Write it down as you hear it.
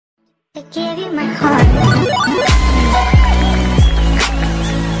I give you my heart.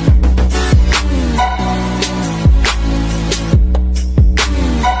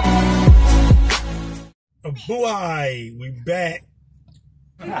 Boy, we back.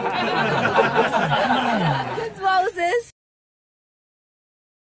 This is Moses.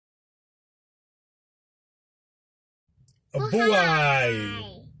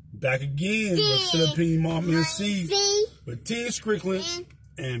 Boy, back again with Filipina Mom Nc with T. Strickland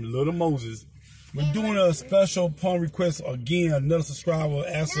and Little Moses. We're doing a special upon request again. Another subscriber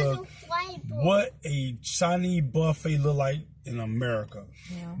asked us what a Chinese buffet look like in America.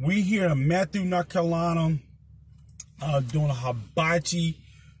 Yeah. We here in Matthew, North Carolina, doing a hibachi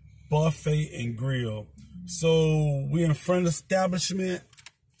buffet and grill. So we're in front of the establishment.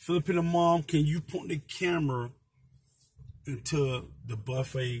 Filipina Mom, can you point the camera into the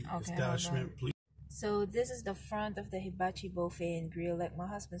buffet establishment, please? So this is the front of the Hibachi buffet and grill. Like my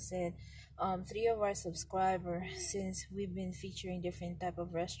husband said, 3 of our subscribers, since we've been featuring different type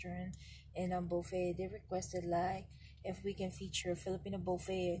of restaurant and buffet, they requested like if we can feature a Filipino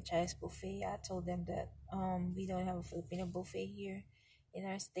buffet and Chinese buffet. I told them that we don't have a Filipino buffet here in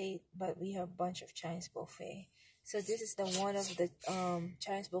our state, but we have a bunch of Chinese buffet. So this is the one of the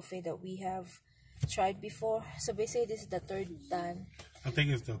Chinese buffet that we have tried before. So basically this is the third time. I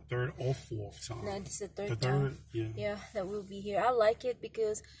think it's the third or fourth time. No, this is the third time. Yeah, that we'll be here. I like it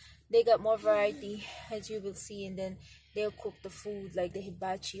because they got more variety, as you will see, and then they'll cook the food like the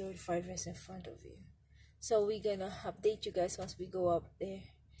hibachi or the fried rice in front of you. So we're gonna update you guys once we go up there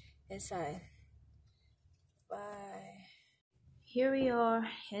inside. Bye. Here we are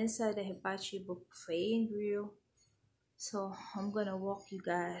inside the hibachi buffet and grill. So I'm gonna walk you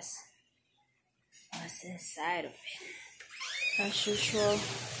guys what's inside of it. As usual,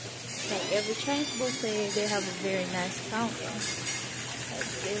 like every Chinese buffet, they have a very nice counter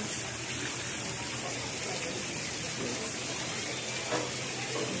like this.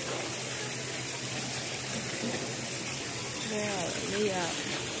 Yeah.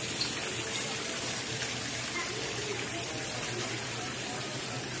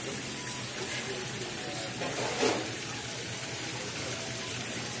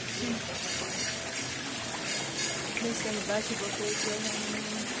 This is the hibachi buffet.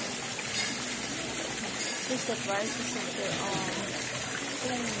 This is the prices of their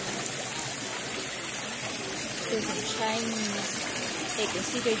There's some Chinese. They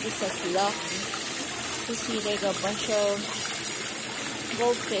consider this as lucky. You see, they got a bunch of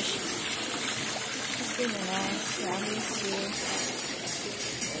goldfish. It's really nice. Here.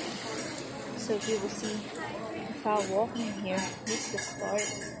 So you will see if I walk in here, this is the start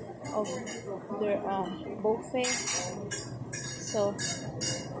of their buffet. So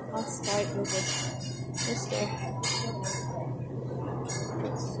I'll start with this there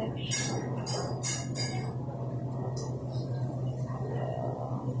section.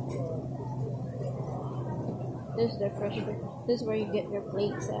 This is their fresh food. This is where you get your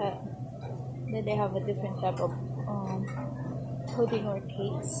plates at. Then they have a different type of pudding or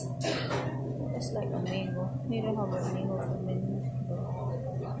cakes. It's like a mango. They don't have a mango for menu.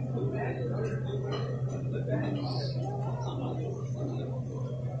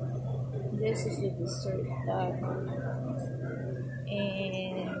 This is the dessert dog,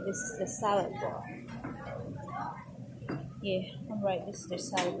 and this is the salad bar. Yeah, I'm right. This is their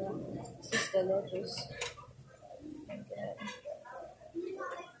salad bar. This is the lettuce.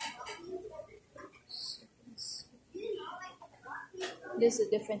 This is a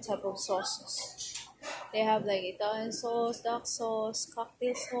different type of sauces. They have like Italian sauce, dark sauce,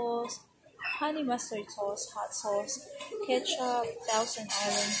 cocktail sauce, honey mustard sauce, hot sauce, ketchup, Thousand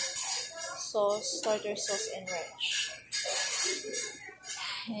Island sauce, tartar sauce, and ranch.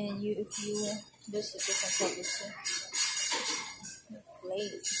 And this is different type of sauce.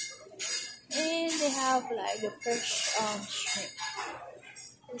 Plate. And they have like the fresh shrimp.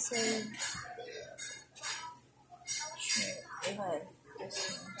 It's a shrimp. They have this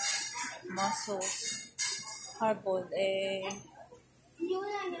one. Mussels, hard-boiled egg,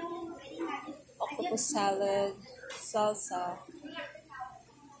 octopus salad, salsa.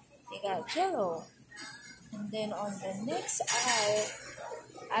 They got jello. And then on the next aisle,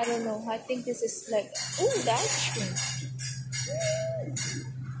 I don't know, I think this is like, ooh, the ice cream.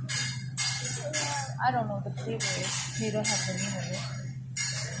 I don't know the flavor is. They don't have the name of it.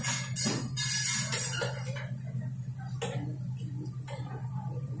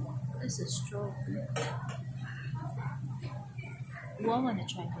 This is strawberry. Well, I want to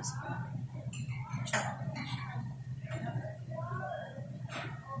try this one.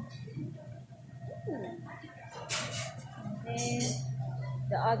 And then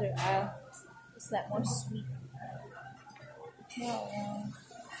the other aisle. It's like more sweet. Yeah.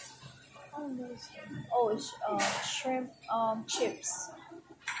 Oh, it's shrimp chips.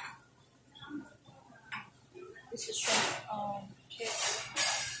 This is shrimp chips.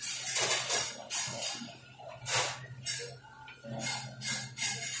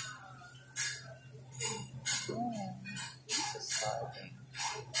 This is starving.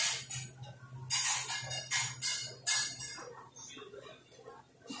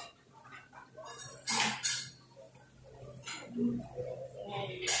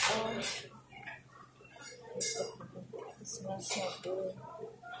 It smells so good.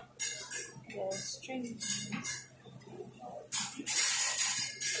 The string beans.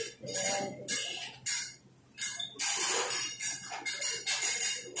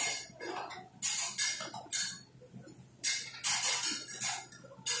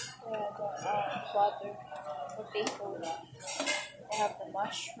 The butter, potato. I have the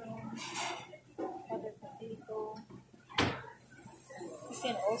mushroom, butter potato. You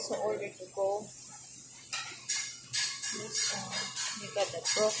can also order to go. This you got the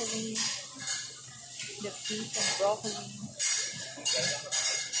broccoli, the beef and broccoli,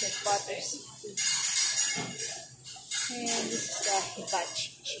 the butter seafood, and this is the hibachi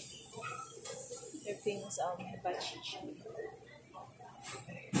chicken. They're famous hibachi chicken.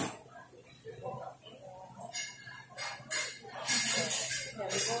 There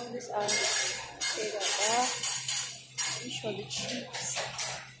we go. This straight up there. Usually cheese.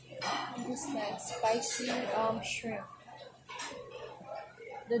 And this like spicy shrimp.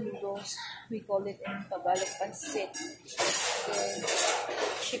 The noodles, we call it in Tagalog pancit. Then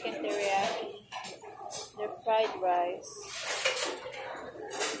chicken teriyaki. Their fried rice.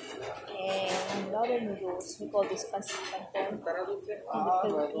 And another noodles, we call this pancit canton in the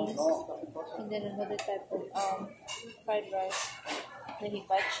Philippines. And then another type of fried rice, the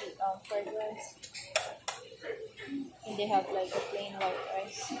hibachi fried rice. And they have like a plain white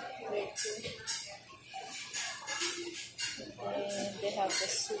rice there too. And they have the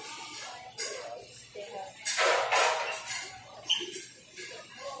soup. They have.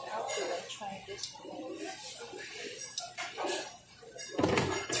 I feel like trying this one.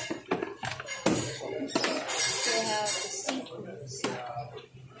 They have the seafood soup,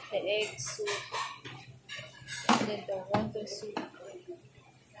 the egg soup, and then the wonton soup.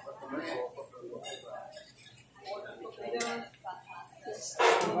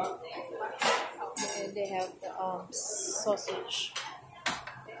 And they have the sausage.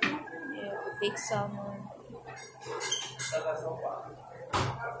 They have the baked salmon. I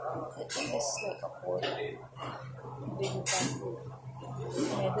think it's like a pork. Big one.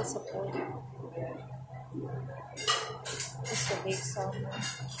 Yeah, that's a pork. It's the baked salmon.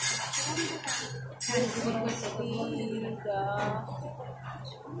 This must be the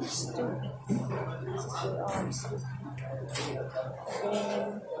stew. This is the stew. Then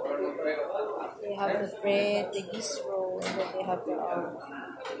they have the bread, the geese roll, and then they have the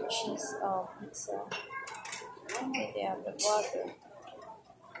cheese pizza. And they have the water.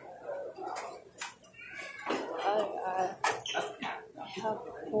 I have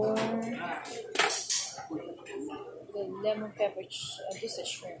corn, the lemon pepper, this is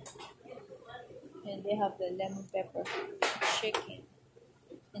shrimp. And they have the lemon pepper chicken.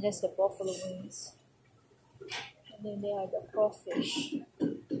 And that's the buffalo wings. And then they have the crawfish.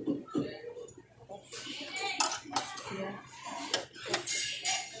 Yeah.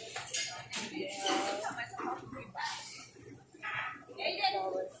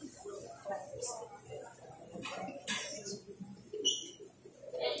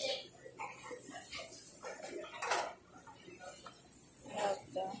 Have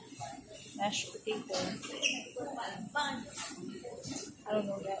the mashed potato. I don't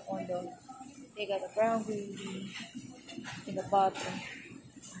know that one though. They got the brown gravy in the bottom,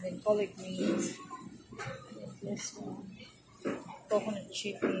 and then collard greens, and this one, coconut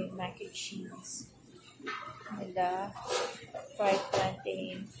chicken, mac and cheese, and the fried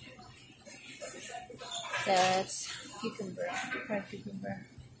plantain. That's cucumber, fried cucumber.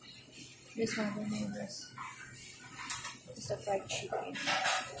 This one, the name is the fried chicken.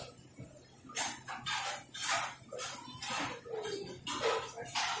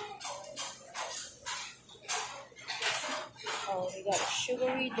 Oh, we got a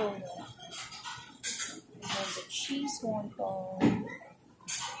sugary donut. And then the cheese wonton.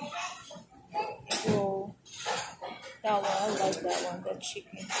 Roll. That one, I like that one, the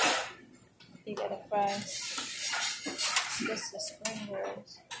chicken. They got a fries. That's the spring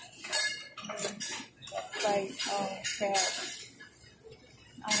rolls. And fried crab.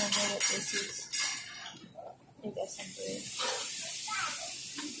 I don't know what this is. They got some bread.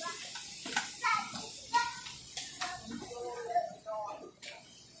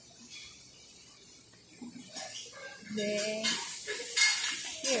 Then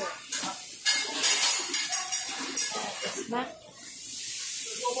here, this mac.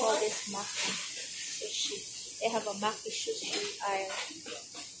 We call this maki sushi. They have a maki sushi aisle.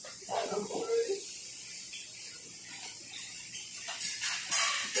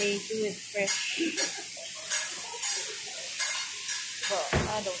 They do it fresh. But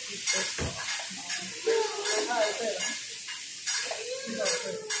I don't eat this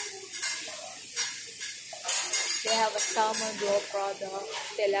They have a salmon roll product,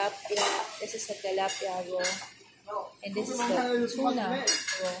 tilapia. This is a tilapia roll. And this is the tuna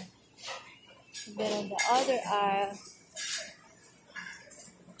roll. And then on the other aisle,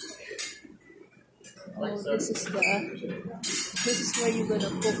 this is where you're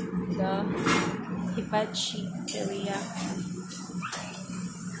gonna cook the hibachi teriyaki.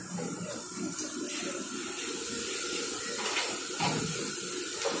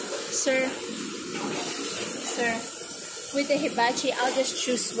 Sir, with the hibachi, I'll just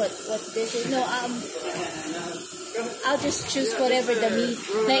choose what this is. No, I'll just choose whatever the meat.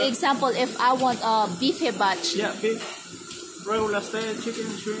 Like example, if I want beef hibachi. Yeah, beef. Regular style,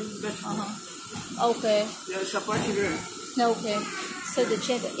 chicken, shrimp, vegetables. Okay. Yeah, it's a party grill. Okay. So the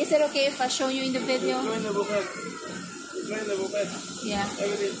cheddar. Is it okay if I show you in the video? Join the buffet. Join the buffet. Yeah.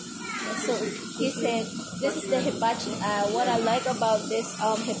 Everything. So he said this is the hibachi. What I like about this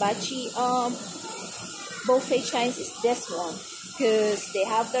hibachi buffet Chinese is this one, because they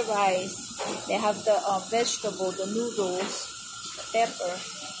have the rice, they have the vegetable, the noodles, the pepper,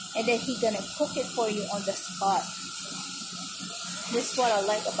 and then he gonna cook it for you on the spot. This is what I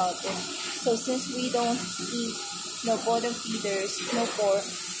like about this. So since we don't eat no bottom feeders, no pork,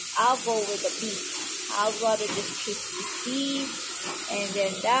 I'll go with the beef. I'd rather just choose this beef, and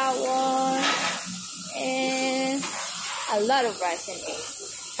then that one, and a lot of rice and eggs.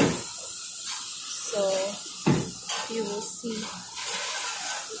 So you will see.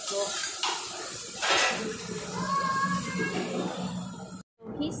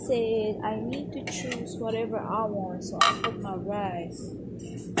 He said I need to choose whatever I want, so I put my rice.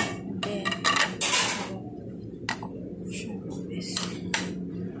 And then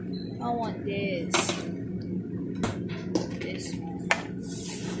I want this. This one.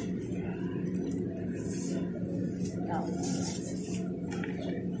 No.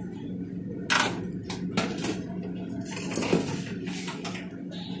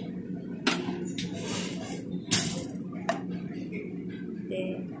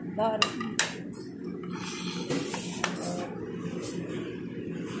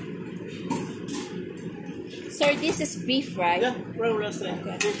 Sir, this is beef, right? Yeah, regular style.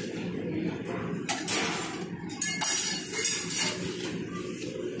 Okay.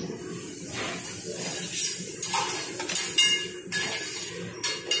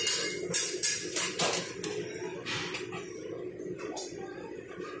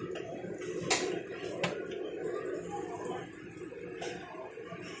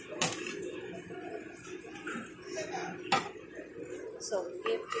 So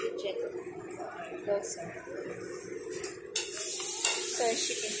give to the gentleman. Go, sir. So as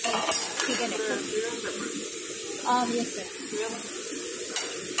you can see, he's gonna cook. Yes, sir.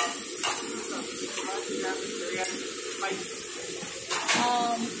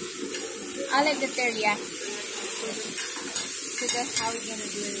 I like the teriyaki. So that's how we're gonna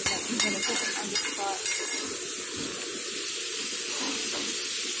do it. Like he's gonna cook it on the spot.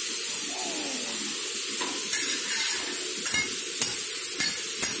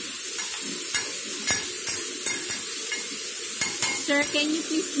 Sir, can you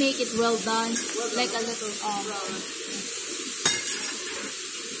please make it well done? Like a little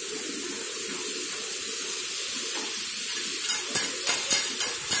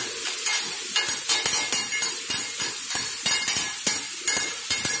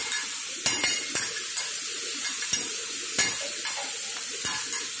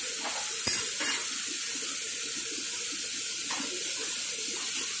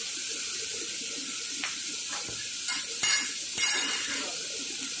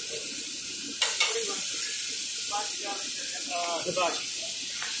Hibachi.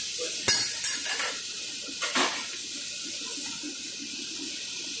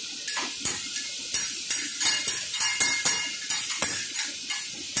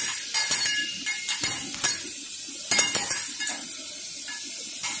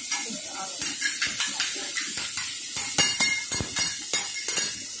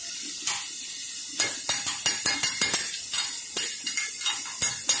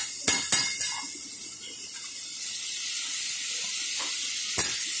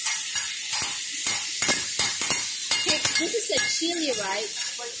 This is a chili, right?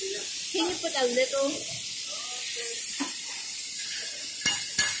 Can you put a little?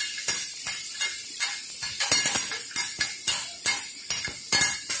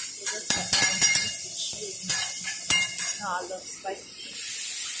 I love spicy.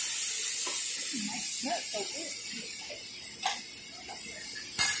 It smells so good.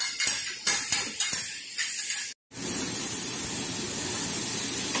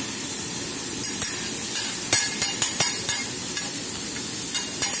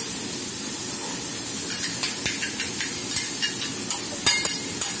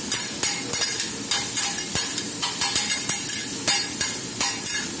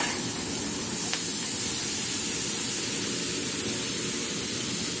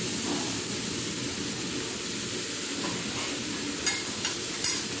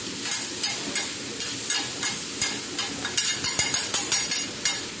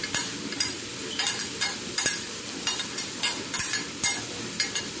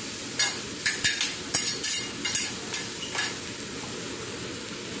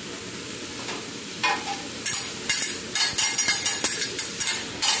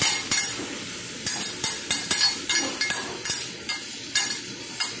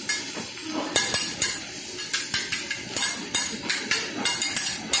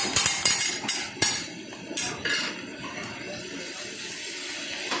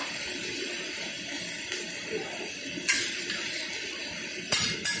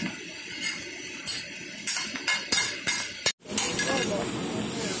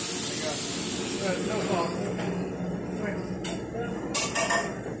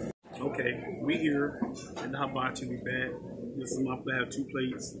 Okay, we here in the hibachi. We back. This is my. I have 2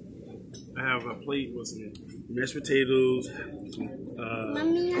 plates. I have a plate with some mashed potatoes,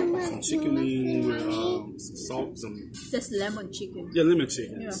 some chicken wing with some salt, some. That's lemon chicken. Yeah, lemon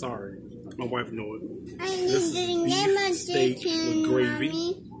chicken. Yeah. Sorry, my wife know it. I This is need beef steak with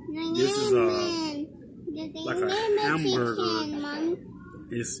gravy. This is like a hamburger.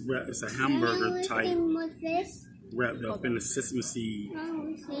 It's a hamburger type wrapped up in a sesame seed.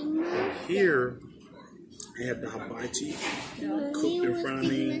 Here, I have the hibachi cooked in front of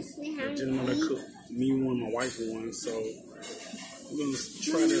me. I didn't want to cook me one, my wife one, so we're gonna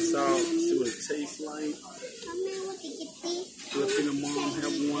try this out, see what it tastes like. Filipina Mom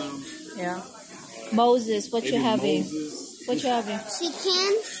have one. Yeah. Moses, what you Maybe having? Moses. What you having?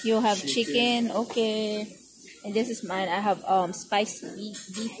 Chicken. You have chicken, okay. And this is mine. I have spicy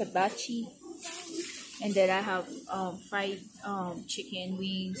beef hibachi. And then I have fried chicken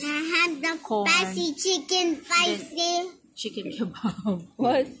wings. I have the corn, spicy chicken, spicy. chicken kebab.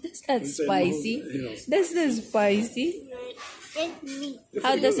 What? That's not You said spicy. Moses, That's not spicy. It's me.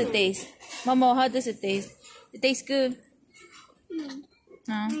 How does it taste? Mama, how does it taste? It tastes good.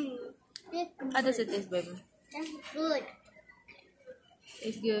 Huh? How does it taste, baby? That's good.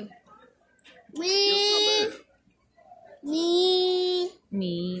 It's good. Me.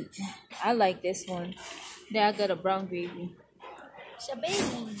 Meat. I like this one. Then I got a brown gravy. It's a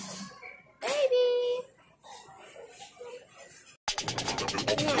baby. Baby.